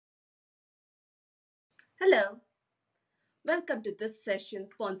Hello, welcome to this session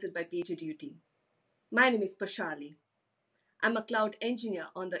sponsored by PagerDuty. My name is Pashali. I'm a cloud engineer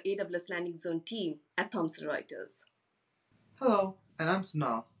on the AWS Landing Zone team at Thomson Reuters. Hello, and I'm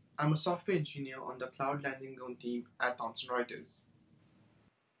Sunal. I'm a software engineer on the Cloud Landing Zone team at Thomson Reuters.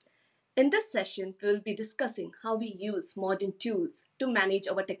 In this session, we will be discussing how we use modern tools to manage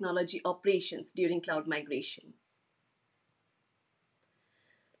our technology operations during cloud migration.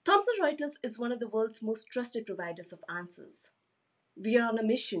 Thomson Reuters is one of the world's most trusted providers of answers. We are on a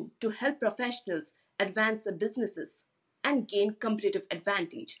mission to help professionals advance their businesses and gain competitive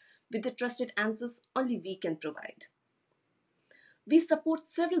advantage with the trusted answers only we can provide. We support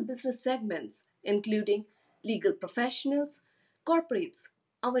several business segments, including legal professionals, corporates,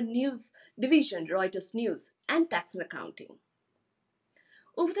 our news division, Reuters News, and tax and accounting.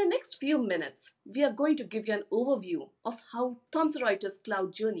 Over the next few minutes, we are going to give you an overview of how Thomson Reuters'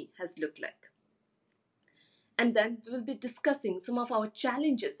 cloud journey has looked like. And then we will be discussing some of our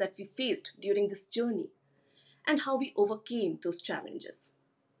challenges that we faced during this journey and how we overcame those challenges.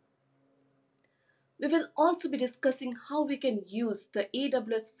 We will also be discussing how we can use the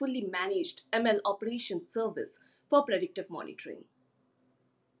AWS fully managed ML operations service for predictive monitoring.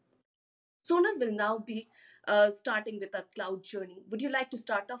 Sonal will now be starting with our cloud journey. Would you like to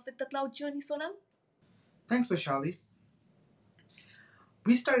start off with the cloud journey, Sonal? Thanks, Vashali.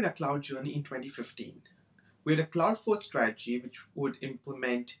 We started our cloud journey in 2015. We had a cloud-first strategy which would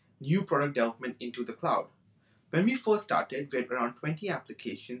implement new product development into the cloud. When we first started, we had around 20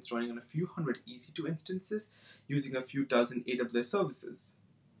 applications running on a few hundred EC2 instances using a few dozen AWS services.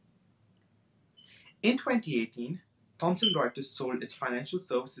 In 2018, Thomson Reuters sold its financial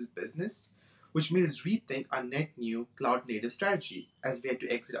services business, which made us rethink our net new cloud-native strategy as we had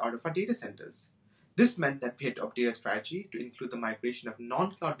to exit out of our data centers. This meant that we had to update our strategy to include the migration of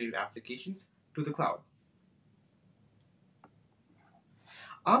non-cloud native applications to the cloud.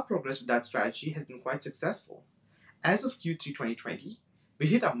 Our progress with that strategy has been quite successful. As of Q3 2020, we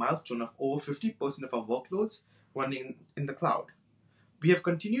hit a milestone of over 50% of our workloads running in the cloud. We have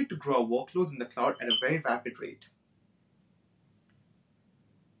continued to grow our workloads in the cloud at a very rapid rate.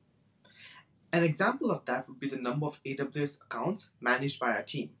 An example of that would be the number of AWS accounts managed by our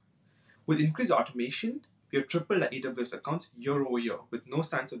team. With increased automation, we have tripled our AWS accounts year over year with no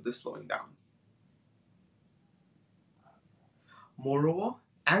signs of this slowing down. Moreover,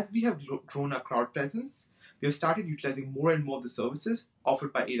 as we have grown our cloud presence, we have started utilizing more and more of the services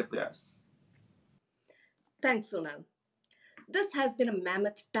offered by AWS. Thanks, Sonal. This has been a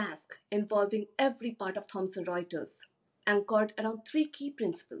mammoth task involving every part of Thomson Reuters, anchored around three key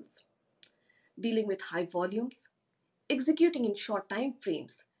principles: dealing with high volumes, executing in short time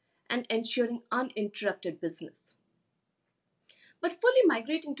frames, and ensuring uninterrupted business. But fully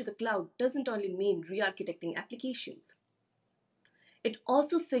migrating to the cloud doesn't only mean re-architecting applications. It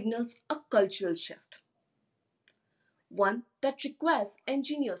also signals a cultural shift. One that requires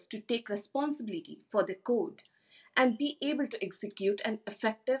engineers to take responsibility for their code and be able to execute an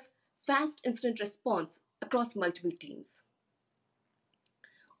effective, fast incident response across multiple teams.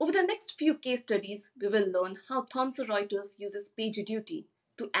 Over the next few case studies, we will learn how Thomson Reuters uses PagerDuty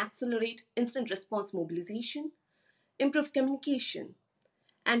to accelerate incident response mobilization, improve communication,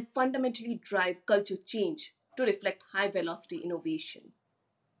 and fundamentally drive culture change to reflect high-velocity innovation.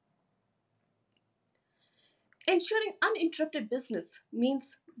 Ensuring uninterrupted business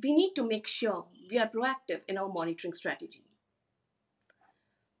means we need to make sure we are proactive in our monitoring strategy.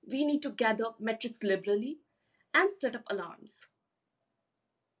 We need to gather metrics liberally and set up alarms.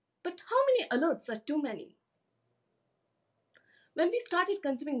 But how many alerts are too many? When we started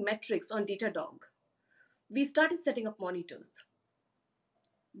consuming metrics on Datadog, we started setting up monitors.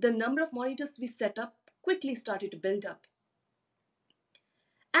 The number of monitors we set up quickly started to build up,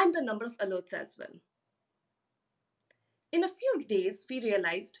 and the number of alerts as well. In a few days, we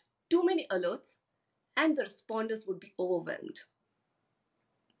realized too many alerts and the responders would be overwhelmed.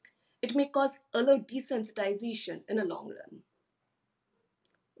 It may cause alert desensitization in a long run.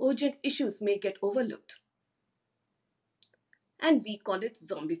 Urgent issues may get overlooked. And we call it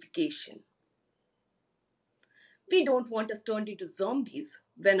zombification. We don't want us turned into zombies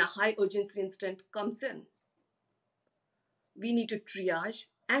when a high urgency incident comes in. We need to triage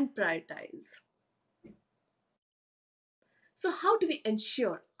and prioritize. So how do we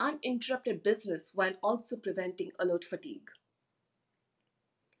ensure uninterrupted business while also preventing alert fatigue?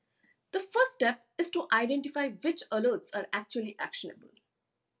 The first step is to identify which alerts are actually actionable.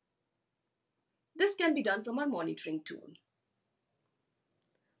 This can be done from our monitoring tool.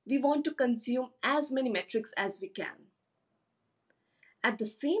 We want to consume as many metrics as we can. At the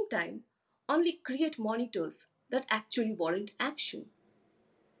same time, only create monitors that actually warrant action.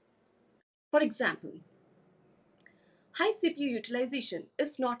 For example, high CPU utilization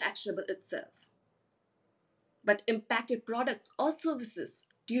is not actionable itself, but impacted products or services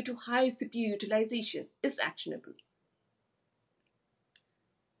due to higher CPU utilization is actionable.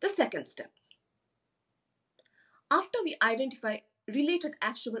 The second step. After we identify related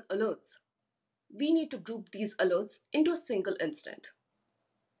actionable alerts, we need to group these alerts into a single incident.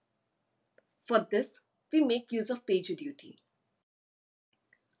 For this, we make use of PagerDuty.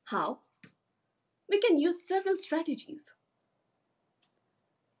 How? We can use several strategies.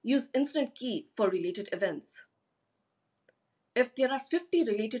 Use instant key for related events. If there are 50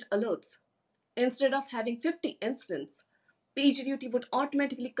 related alerts, instead of having 50 incidents, PagerDuty would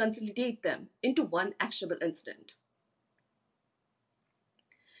automatically consolidate them into one actionable incident.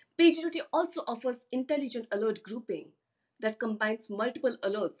 PagerDuty also offers intelligent alert grouping that combines multiple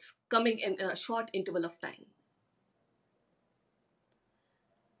alerts coming in a short interval of time.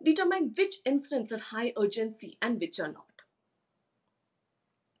 Determine which incidents are high urgency and which are not.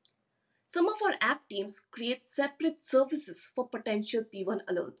 Some of our app teams create separate services for potential P1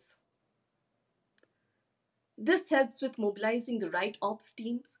 alerts. This helps with mobilizing the right ops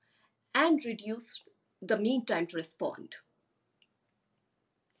teams and reduce the mean time to respond.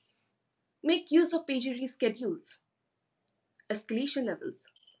 Make use of PagerDuty schedules, escalation levels,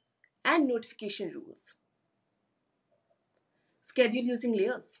 and notification rules. Schedule using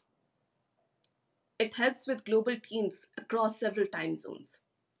layers. It helps with global teams across several time zones.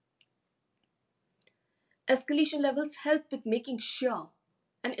 Escalation levels help with making sure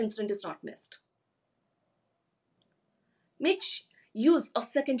an incident is not missed. Make use of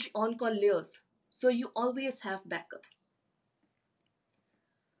secondary on-call layers so you always have backup.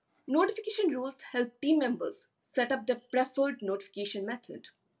 Notification rules help team members set up their preferred notification method.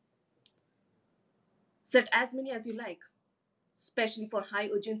 Set as many as you like, especially for high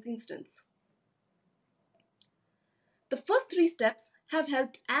urgency incidents. The first three steps have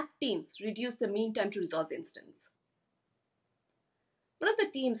helped app teams reduce the mean time to resolve incidents. One of the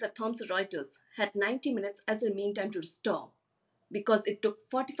teams at Thomson Reuters had 90 minutes as their mean time to restore because it took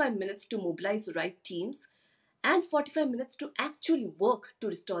 45 minutes to mobilize the right teams and 45 minutes to actually work to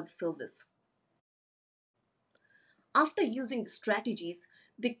restore the service. After using the strategies,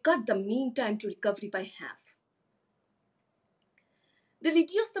 they cut the mean time to recovery by half. They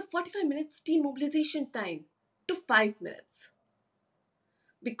reduced the 45 minutes team mobilization time to 5 minutes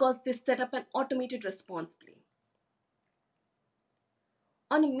because they set up an automated response play.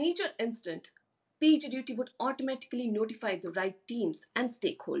 On a major incident, PagerDuty would automatically notify the right teams and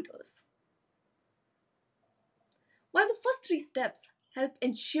stakeholders. While the first three steps help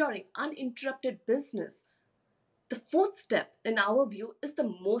ensuring uninterrupted business, the fourth step, in our view, is the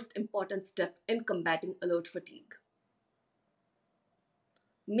most important step in combating alert fatigue.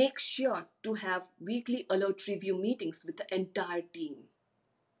 Make sure to have weekly alert review meetings with the entire team.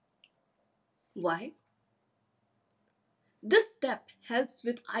 Why? This step helps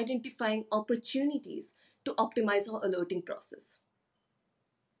with identifying opportunities to optimize our alerting process.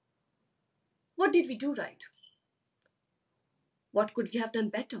 What did we do right? What could we have done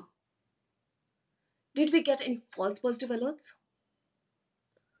better? Did we get any false positive alerts?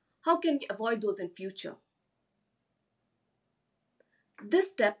 How can we avoid those in future?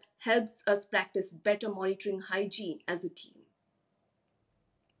 This step helps us practice better monitoring hygiene as a team.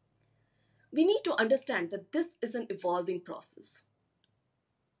 We need to understand that this is an evolving process.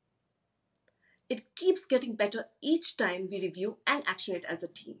 It keeps getting better each time we review and action it as a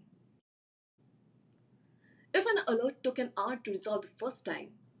team. If an alert took an hour to resolve the first time,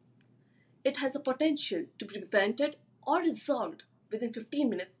 it has a potential to be prevented or resolved within 15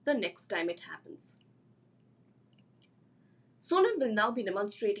 minutes the next time it happens. Sonal will now be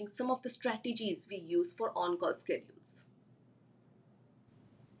demonstrating some of the strategies we use for on-call schedules.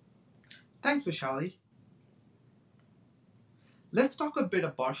 Thanks, Vishali. Let's talk a bit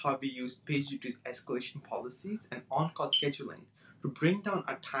about how we use PagerDuty's escalation policies and on-call scheduling to bring down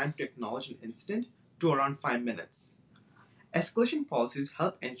our time to acknowledge an incident to around 5 minutes. Escalation policies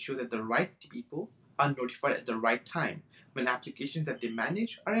help ensure that the right people are notified at the right time when applications that they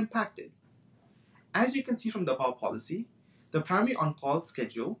manage are impacted. As you can see from the above policy, the primary on-call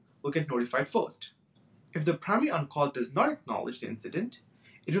schedule will get notified first. If the primary on-call does not acknowledge the incident,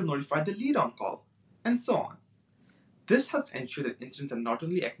 it will notify the lead on-call, and so on. This helps ensure that incidents are not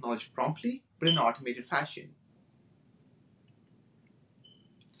only acknowledged promptly, but in an automated fashion.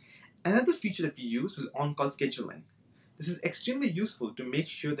 Another feature that we use was on-call scheduling. This is extremely useful to make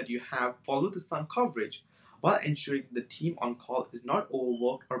sure that you have follow-the-sun coverage while ensuring the team on call is not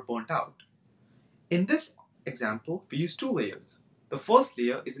overworked or burnt out. In this example, we use two layers. The first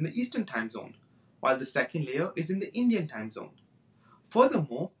layer is in the Eastern time zone, while the second layer is in the Indian time zone.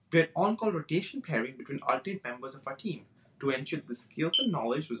 Furthermore, we had on-call rotation pairing between alternate members of our team to ensure that the skills and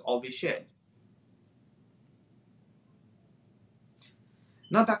knowledge was always shared.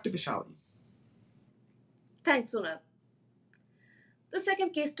 Now back to Vishali. Thanks, Sonal. The second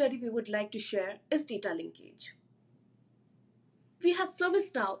case study we would like to share is data linkage. We have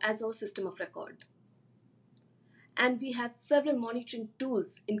Servicenow as our system of record. And we have several monitoring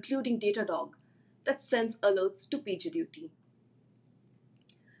tools, including Datadog, that sends alerts to PagerDuty.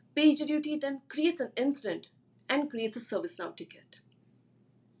 PagerDuty then creates an incident and creates a Servicenow ticket.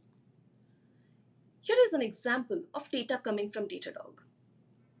 Here is an example of data coming from Datadog.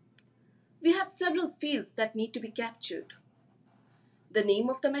 We have several fields that need to be captured. The name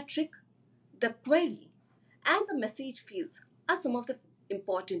of the metric, the query, and the message fields are some of the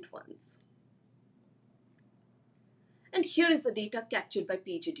important ones. And here is the data captured by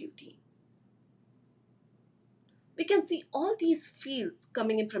PagerDuty. We can see all these fields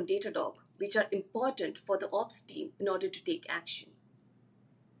coming in from Datadog, which are important for the ops team in order to take action.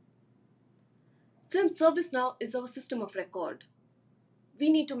 Since Servicenow is our system of record, we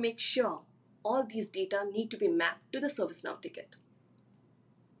need to make sure all these data need to be mapped to the Servicenow ticket.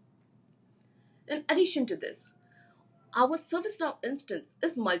 In addition to this, our Servicenow instance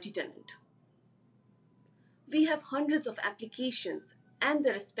is multi-tenant. We have hundreds of applications and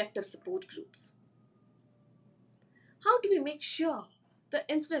their respective support groups. How do we make sure the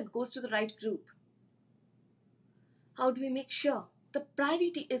incident goes to the right group? How do we make sure the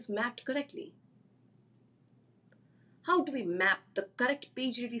priority is mapped correctly? How do we map the correct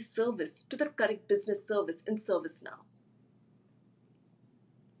PagerDuty service to the correct business service in Servicenow?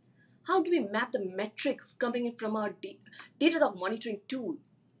 How do we map the metrics coming in from our Datadog monitoring tool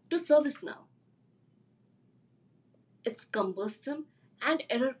to Servicenow? It's cumbersome and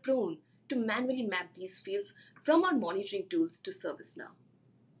error-prone to manually map these fields from our monitoring tools to Servicenow.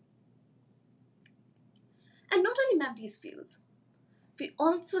 And not only map these fields, we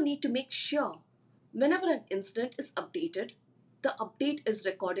also need to make sure whenever an incident is updated, the update is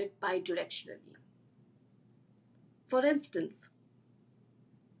recorded bidirectionally. For instance,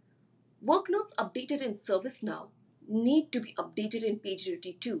 work notes updated in Servicenow need to be updated in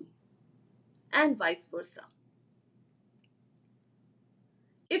PagerDuty too, and vice versa.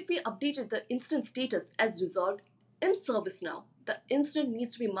 If we updated the incident status as resolved in Servicenow, the incident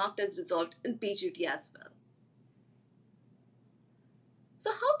needs to be marked as resolved in PagerDuty as well. So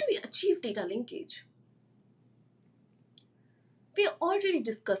how do we achieve data linkage? We already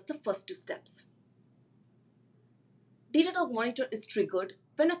discussed the first two steps. Datadog monitor is triggered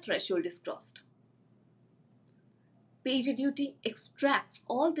when a threshold is crossed. PagerDuty extracts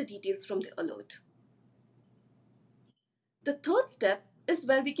all the details from the alert. The third step is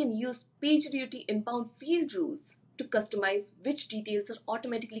where we can use PagerDuty inbound field rules to customize which details are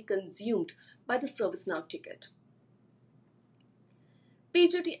automatically consumed by the Servicenow ticket.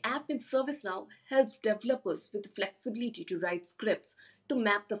 PagerDuty app in Servicenow helps developers with the flexibility to write scripts to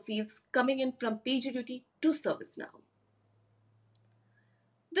map the fields coming in from PagerDuty to Servicenow.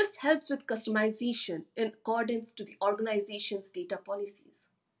 This helps with customization in accordance to the organization's data policies.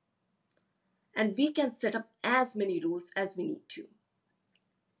 And we can set up as many rules as we need to.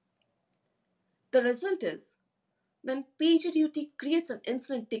 The result is, when PagerDuty creates an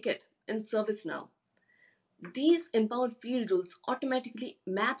incident ticket in Servicenow, these inbound field rules automatically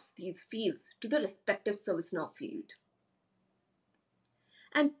maps these fields to the respective Servicenow field.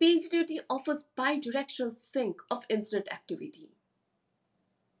 And PagerDuty offers bidirectional sync of incident activity.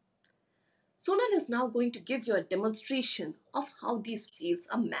 Sonal is now going to give you a demonstration of how these fields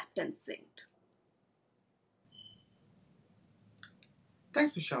are mapped and synced.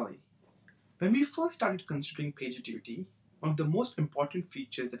 Thanks, Vishali. When we first started considering PagerDuty, one of the most important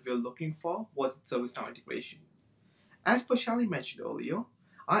features that we were looking for was its Servicenow integration. As Vishali mentioned earlier,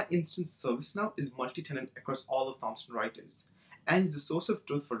 our instance Servicenow is multi-tenant across all of Thomson Reuters and is the source of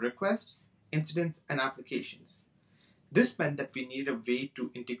truth for requests, incidents, and applications. This meant that we needed a way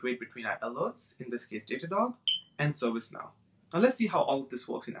to integrate between our alerts, in this case Datadog, and Servicenow. Now let's see how all of this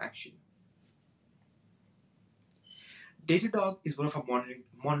works in action. Datadog is one of our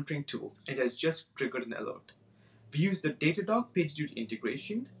monitoring tools and has just triggered an alert. We use the Datadog PagerDuty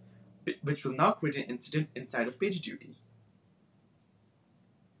integration, which will now create an incident inside of PagerDuty.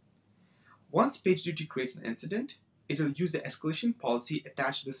 Once PagerDuty creates an incident, it will use the escalation policy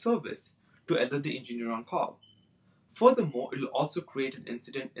attached to the service to alert the engineer on call. Furthermore, it will also create an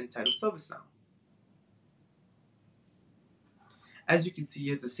incident inside of Servicenow. As you can see,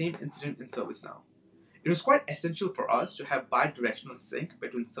 here's the same incident in Servicenow. It was quite essential for us to have bi-directional sync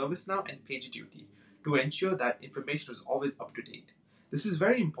between ServiceNow and PagerDuty to ensure that information was always up to date. This is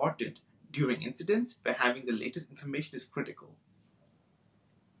very important during incidents where having the latest information is critical.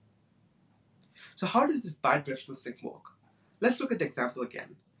 So how does this bi-directional sync work? Let's look at the example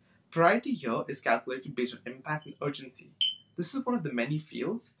again. Priority here is calculated based on impact and urgency. This is one of the many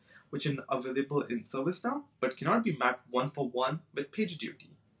fields which are available in ServiceNow but cannot be mapped one for one with PagerDuty.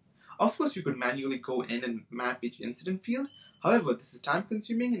 Of course, we could manually go in and map each incident field. However, this is time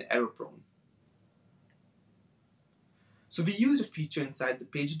consuming and error prone. So we used a feature inside the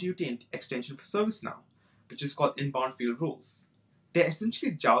PagerDuty extension for ServiceNow, which is called inbound field rules. They're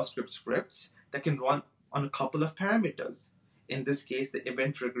essentially JavaScript scripts that can run on a couple of parameters. In this case, the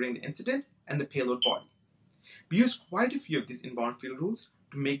event triggering the incident and the payload body. We used quite a few of these inbound field rules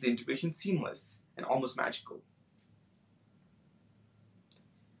to make the integration seamless and almost magical.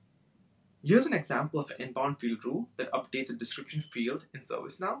 Here's an example of an inbound field rule that updates a description field in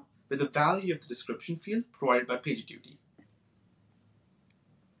ServiceNow with the value of the description field provided by PagerDuty.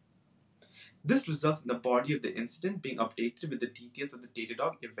 This results in the body of the incident being updated with the details of the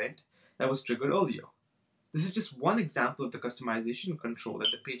Datadog event that was triggered earlier. This is just one example of the customization control that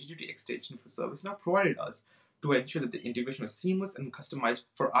the PagerDuty extension for ServiceNow provided us to ensure that the integration was seamless and customized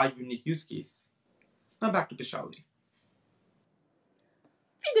for our unique use case. Now back to Vishali.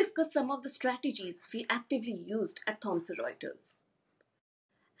 We discussed some of the strategies we actively used at Thomson Reuters.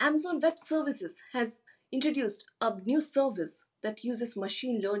 Amazon Web Services has introduced a new service that uses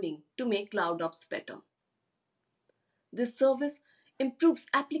machine learning to make cloud ops better. This service improves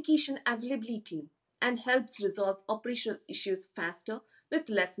application availability and helps resolve operational issues faster with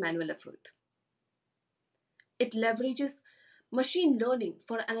less manual effort. It leverages machine learning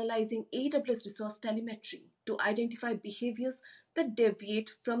for analyzing AWS resource telemetry to identify behaviors that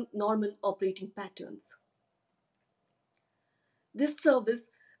deviate from normal operating patterns. This service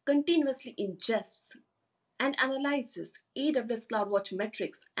continuously ingests and analyzes AWS CloudWatch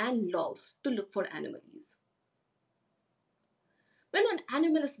metrics and logs to look for anomalies. When an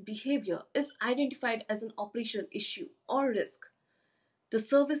anomalous behavior is identified as an operational issue or risk, the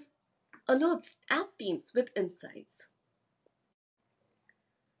service alerts app teams with insights.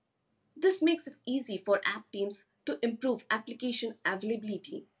 This makes it easy for app teams to improve application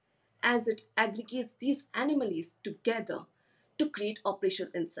availability as it aggregates these anomalies together to create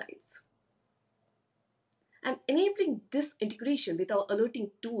operational insights. And enabling this integration with our alerting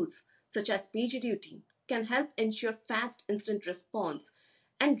tools such as PagerDuty can help ensure fast incident response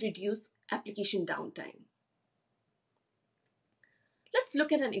and reduce application downtime. Let's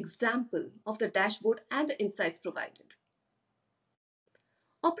look at an example of the dashboard and the insights provided.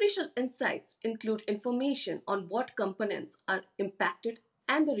 Operational insights include information on what components are impacted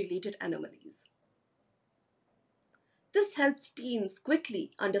and the related anomalies. This helps teams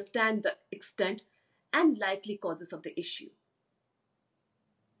quickly understand the extent and likely causes of the issue.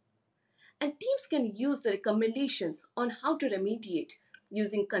 And teams can use the recommendations on how to remediate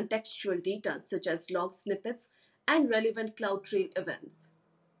using contextual data such as log snippets and relevant CloudTrail events.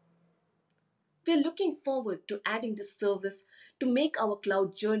 We are looking forward to adding this service to make our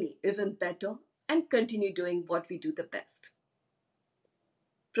cloud journey even better and continue doing what we do the best.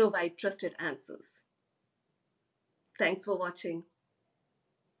 Provide trusted answers. Thanks for watching.